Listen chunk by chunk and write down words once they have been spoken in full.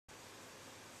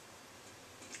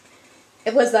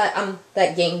It was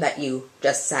that game that you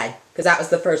just said, because that was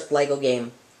the first Lego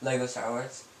game Lego Star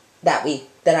Wars. that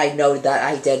I know that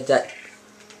I did.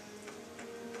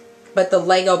 But the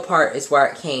Lego part is where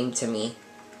it came to me,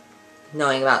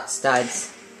 knowing about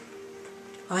studs.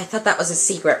 Oh, I thought that was a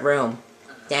secret room.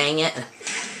 Dang it!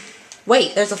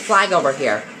 Wait, there's a flag over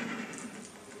here.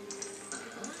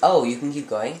 Oh, you can keep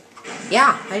going?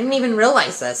 Yeah, I didn't even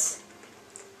realize this.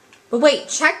 But wait,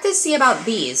 check to see about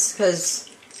these, because...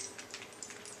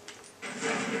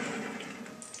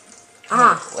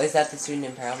 Ah. Oh, is that the student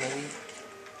in peril, maybe?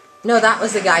 No, that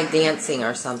was the guy dancing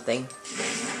or something.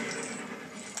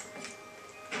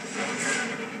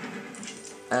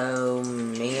 Oh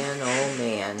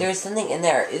man. There's something in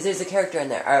there. There's a character in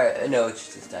there. No,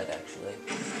 it's just dead, actually.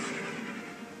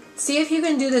 See if you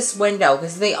can do this window,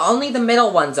 because only the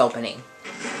middle one's opening.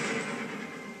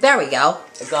 There we go.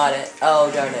 I got it.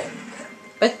 Oh, darn it.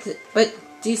 But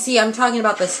do you see, I'm talking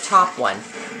about this top one.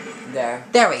 There.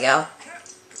 There we go.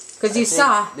 Because you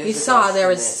saw there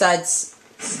was in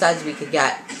studs we could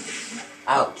get.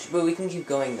 Ouch. But we can keep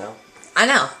going, though. I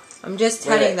know. I'm just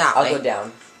heading that way. I'll go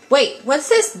down. Wait, what's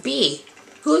this B?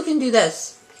 Who can do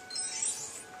this?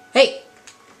 Hey,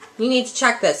 you need to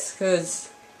check this, because...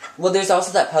 Well, there's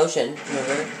also that potion,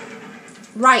 remember?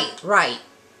 Right.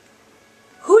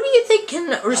 Who do you think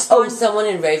can respond? Oh, someone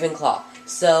in Ravenclaw.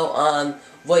 So,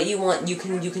 what you want, you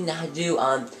can do,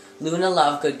 Luna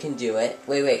Lovegood can do it.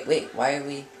 Wait, why are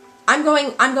we... I'm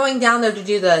going down there to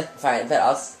do the... Fine,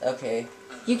 but okay.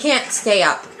 You can't stay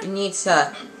up. You need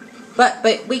to... But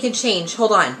we can change.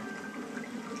 Hold on.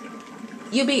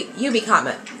 You become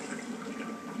it.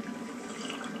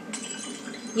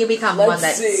 You become one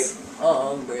that's... Let's see.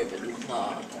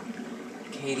 Ravenclaw.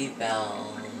 Katie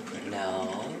Bell.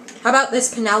 No. How about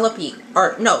this Penelope?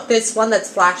 Or, no, this one that's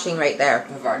flashing right there.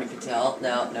 Pavarni Patel.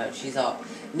 No, she's all...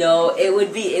 No,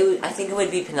 I think it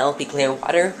would be Penelope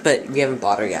Clearwater, but we haven't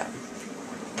bought her yet.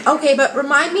 Okay, but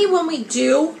remind me when we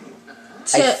do...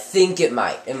 I think it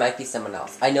might be someone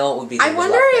else. I know it would be... I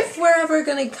wonder if we're ever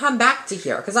going to come back to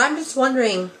here, because I'm just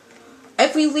wondering...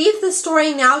 If we leave the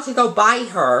story now to go buy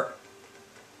her...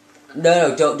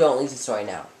 No, don't leave the story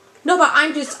now. No, but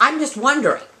I'm just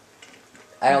wondering.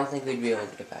 I don't think we'd be able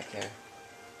to get back here.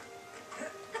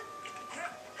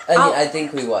 I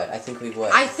think we would. I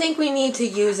think we need to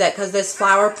use it, because this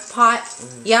flower pot...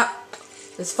 Yep.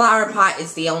 This flower pot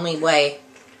is the only way...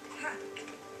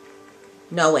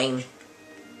 Knowing...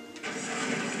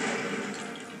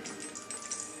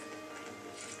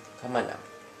 Come on now.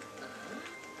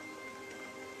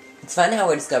 It's fun how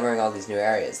we're discovering all these new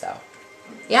areas, though.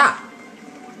 Yeah.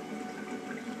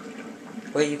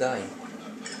 Where are you going?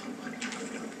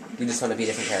 You just want to be a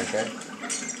different character?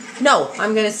 No,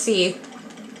 I'm gonna see.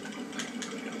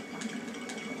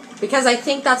 Because I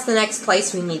think that's the next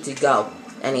place we need to go.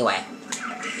 Anyway.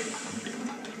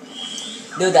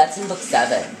 No, that's in book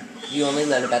 7. You only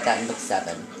learn about that in book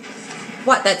 7.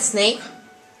 What, that snake?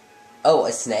 Oh,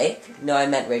 a snake? No, I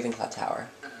meant Ravenclaw Tower.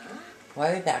 Why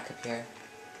are we back up here?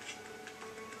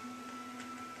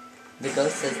 The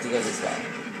ghost says to go this way.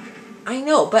 I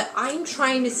know, but I'm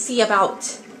trying to see about...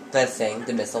 The thing,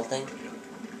 the missile thing.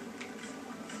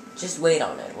 Just wait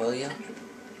on it, will you?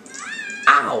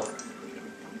 Ow!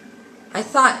 I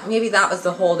thought maybe that was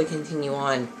the hole to continue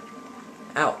on.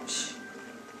 Ouch.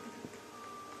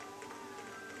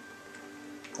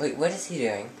 Wait, what is he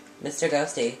doing? Mr.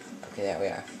 Ghosty. Okay, there we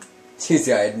are. She's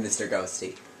right, Mr.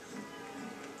 Ghosty.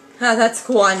 Ah, that's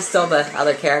cool, I'm still the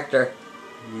other character.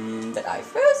 But I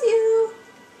froze you!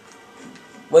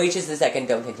 Wait just a second,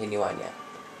 don't continue on yet.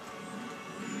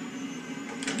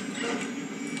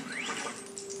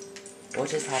 What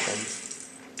just happened?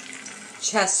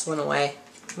 Chest went away.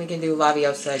 We can do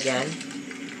Laviosa again.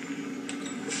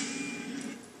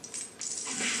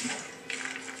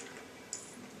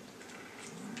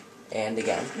 And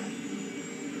again.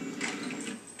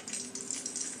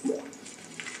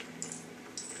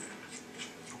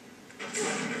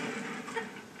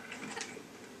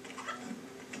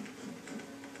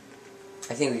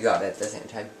 I think we got it at the same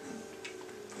time.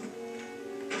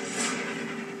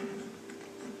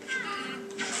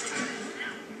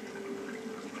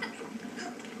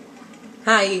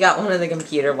 Hi, you got one of the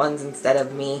computer ones instead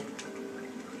of me.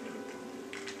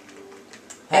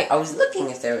 Hey, I was looking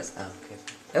if there was... Oh, okay.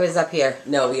 It was up here.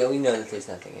 No, we know that there's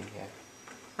nothing in here.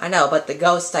 I know, but the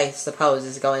ghost, I suppose,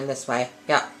 is going this way.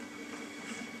 Yeah.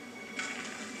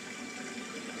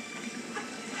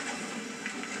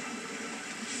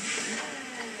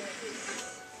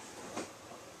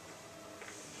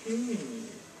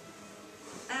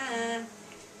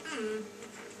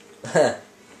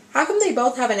 How come they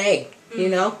both have an egg? Do you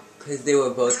know? Because they were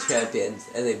both champions,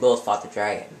 and they both fought the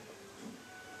dragon.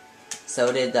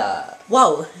 So did,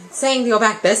 Whoa, it's saying to go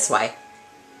back this way.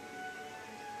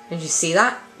 Did you see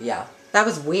that? Yeah. That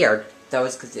was weird. That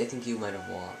was because I think you might have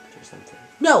walked or something.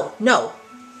 No, no.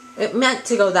 It meant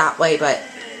to go that way, but...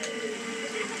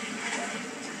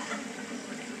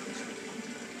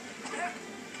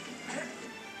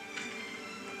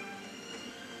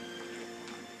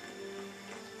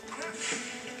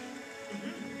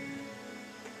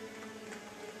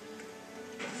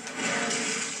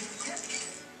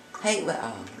 Hey, what?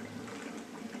 Oh.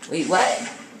 Wait, what?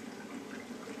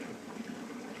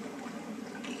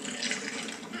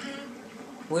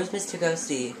 Where's Mr.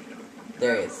 Ghosty?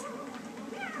 There he is.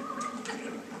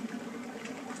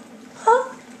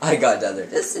 Huh? I got down there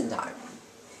just in time.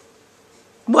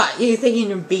 What, you thinking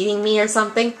you're beating me or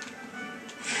something?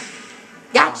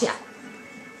 Gotcha!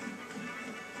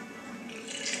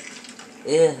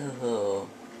 Ew.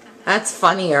 That's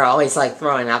funny, you're always like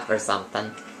throwing up or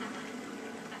something.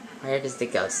 Where does the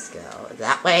ghost go?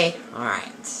 That way?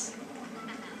 Alright.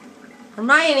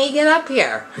 Hermione, get up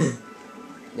here!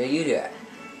 No, you do it.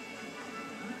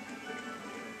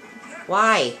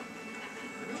 Why?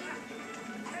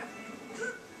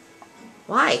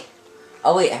 Why?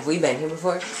 Oh wait, have we been here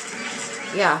before?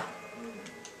 Yeah.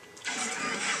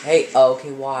 Hey, oh,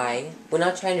 okay, why? We're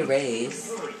not trying to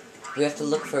race. We have to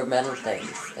look for metal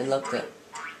things. And look at...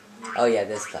 Oh yeah,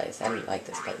 this place. I don't like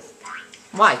this place.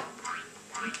 Why?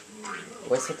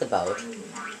 Where's with the boat?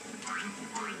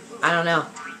 I don't know.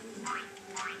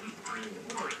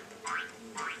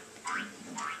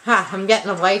 Ha, I'm getting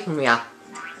away from ya.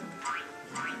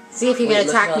 See if you Wait, can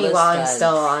look at attack all me those while I'm studs.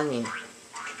 still on you.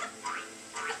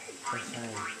 That's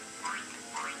fine.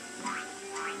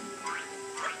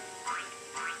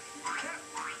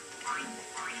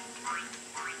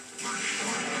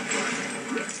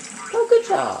 Oh, good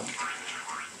job.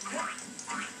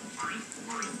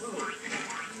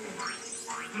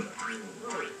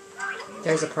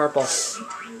 There's a purple.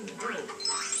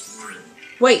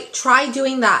 Wait, try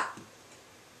doing that.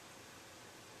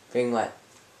 Doing what?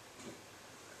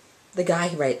 The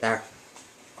guy right there.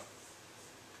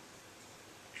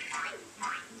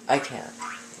 I can't.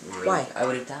 Why? I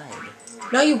would have died.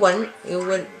 No, you wouldn't.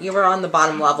 You were on the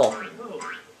bottom level.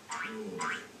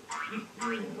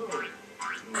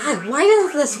 God, why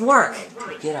doesn't this work?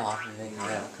 Get off of it.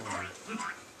 Yeah, come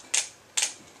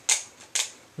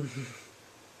on.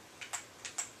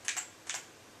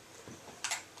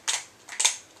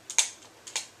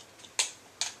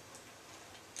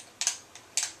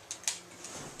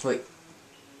 Wait.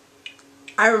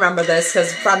 I remember this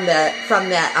because from that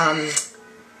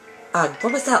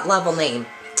what was that level name?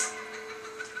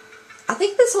 I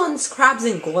think this one's Crabs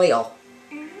and Goyle.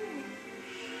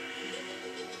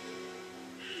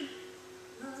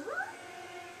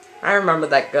 I remember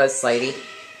that ghost lady,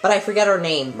 but I forget her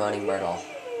name. Moaning Myrtle.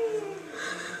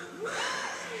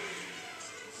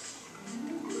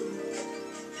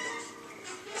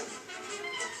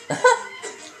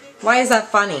 Why is that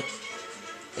funny?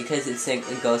 Because it's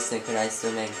ghost synchronized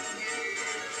swimming.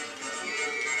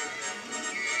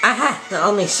 Aha!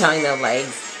 Only showing the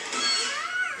legs.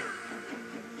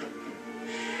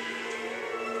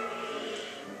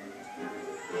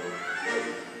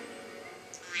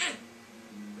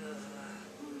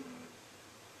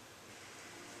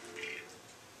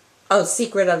 Oh,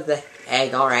 secret of the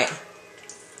egg, alright.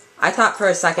 I thought for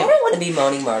a I second... don't want to be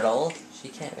Moaning Myrtle. She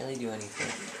can't really do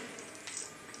anything.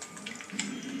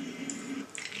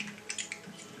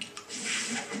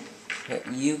 Here,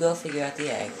 you go figure out the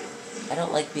egg. I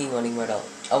don't like being Moaning Myrtle.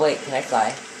 Oh wait, can I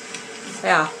fly?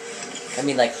 Yeah. I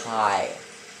mean like high.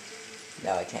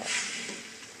 No, I can't.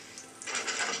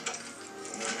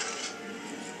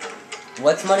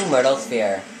 What's Moaning Myrtle's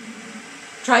fear?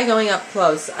 Try going up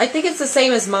close. I think it's the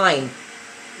same as mine.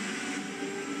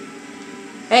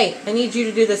 Hey, I need you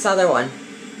to do this other one.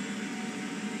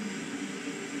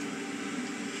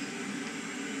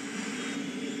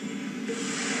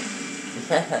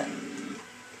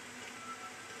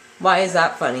 Why is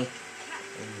that funny?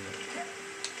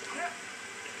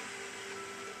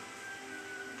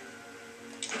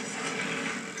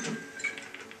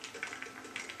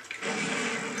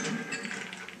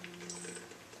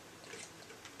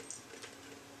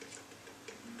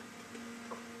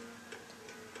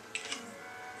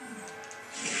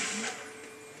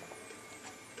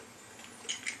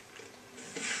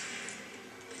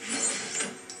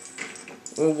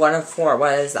 Ooh, 1 of 4.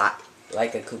 What is that?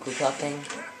 Like a cuckoo clock thing?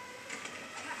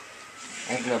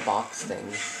 I have no box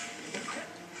things.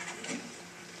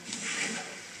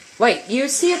 Wait, you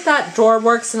see if that drawer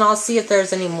works and I'll see if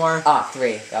there's any more. Ah,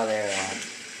 3. Oh, there we are.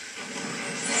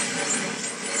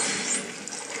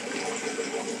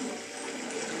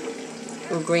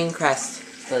 Ooh, green crest.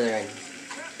 Slytherin.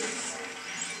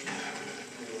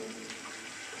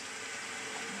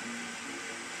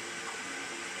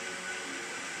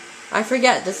 I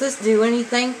forget, does this do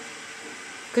anything?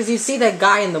 Because you see that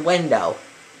guy in the window.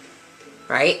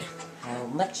 Right? How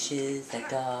much is that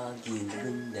dog in the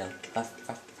window? Ruff,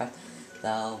 ruff, ruff.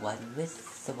 The one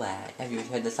with the wag. Have you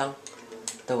heard the song?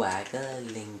 The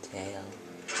waggling tail.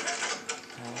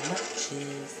 How much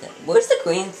is that? Where's the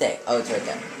green thing? Oh, it's right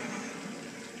there.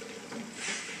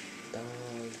 Dog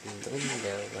in the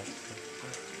window.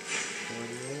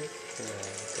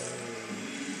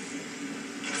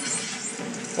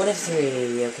 One of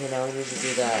three. Okay, now we need to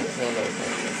do the candle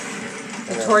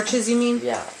thing. The torches, you mean?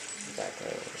 Yeah,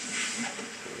 exactly.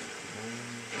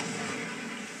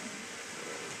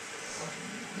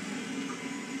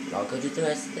 I'll go do the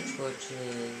rest of the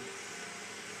torches.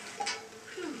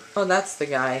 Oh, that's the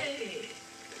guy.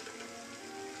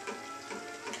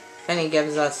 And he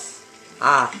gives us...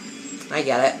 Ah, I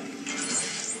get it.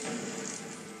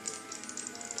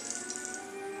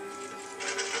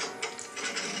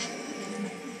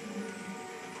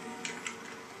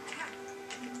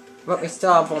 But we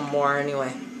still have one more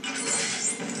anyway.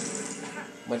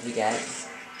 What did we get?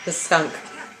 The skunk.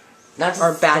 Not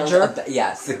Or badger?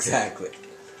 Yes, exactly.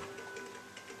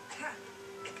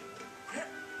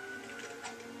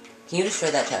 Can you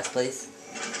destroy that chest, please?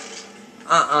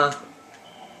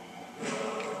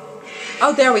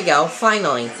 Oh, there we go.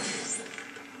 Finally.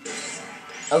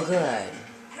 Oh, good.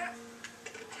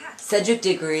 Cedric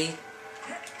Diggory.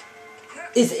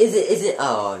 Is it?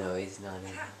 Oh, no, he's not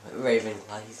in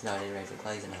Ravenclaw. He's not in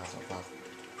Ravenclaw. He's in House of Fluff.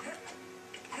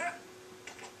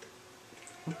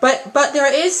 But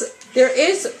there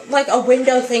is like a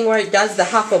window thing where it does the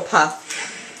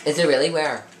Hufflepuff. Is it really?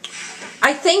 Where?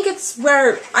 I think it's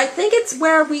where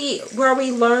we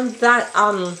learned that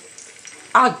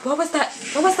what was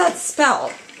that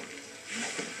spell?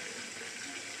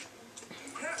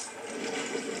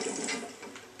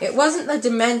 It wasn't the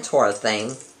Dementor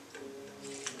thing.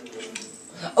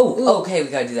 Oh, Ooh. Okay, we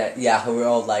gotta do that. Yeah, we're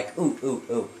all like, ooh, ooh,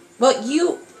 ooh. Well,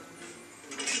 you...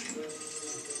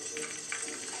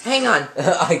 Hang on.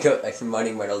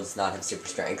 Moaning Myrtle does not have super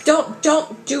strength.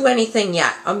 Don't do anything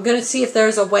yet. I'm gonna see if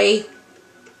there's a way...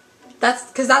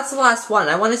 Because that's the last one.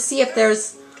 I want to see if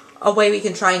there's a way we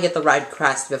can try and get the red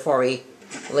crest before we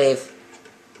leave.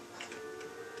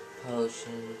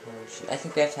 Potion. I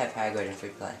think we have to have Hagrid in free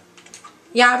play.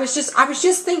 Yeah, I was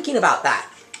just thinking about that.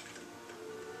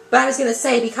 But I was gonna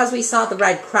say, because we saw the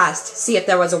red crest, see if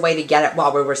there was a way to get it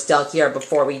while we were still here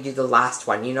before we do the last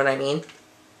one, you know what I mean?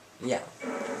 Yeah.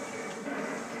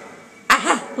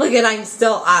 Aha! Look at, I'm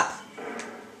still up.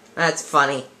 That's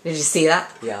funny. Did you see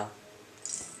that? Yeah.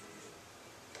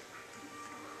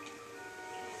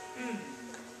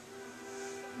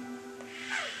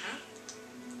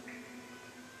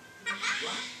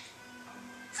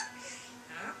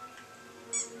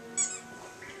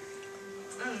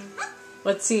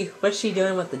 Let's see, what's she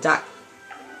doing with the duck?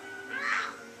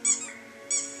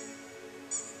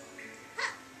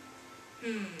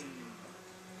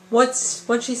 What's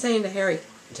she saying to Harry?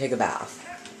 Take a bath.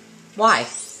 Why?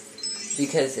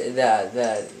 Because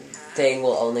the thing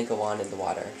will only go on in the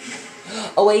water.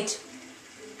 Oh wait!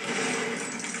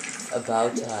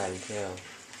 About time too.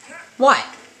 What?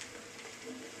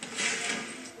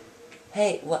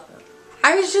 Hey, what?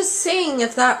 I was just saying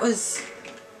if that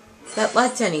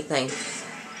led to anything.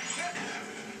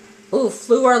 Ooh,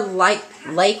 Fleur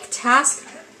Lake task?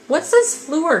 What does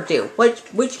Fleur do?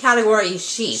 Which category is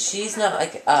she? She's not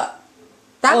like, That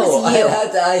was you.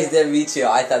 I didn't meet you.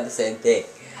 I thought the same thing.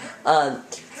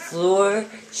 Fleur,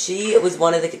 she was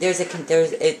one of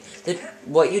the,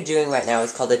 what you're doing right now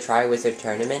is called the Triwizard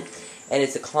Tournament, and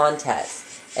it's a contest,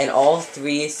 and all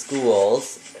three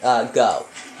schools, go.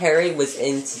 Harry was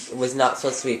not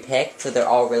supposed to be picked, so they're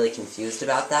all really confused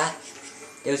about that.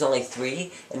 There was only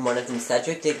three, and one of them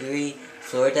Cedric Diggory,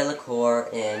 Fleur Delacour,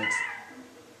 and...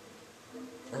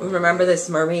 Remember this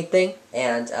mermaid thing?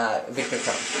 And, Victor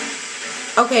Crumb.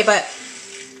 Okay, but...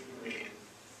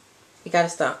 You gotta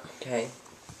stop. Okay.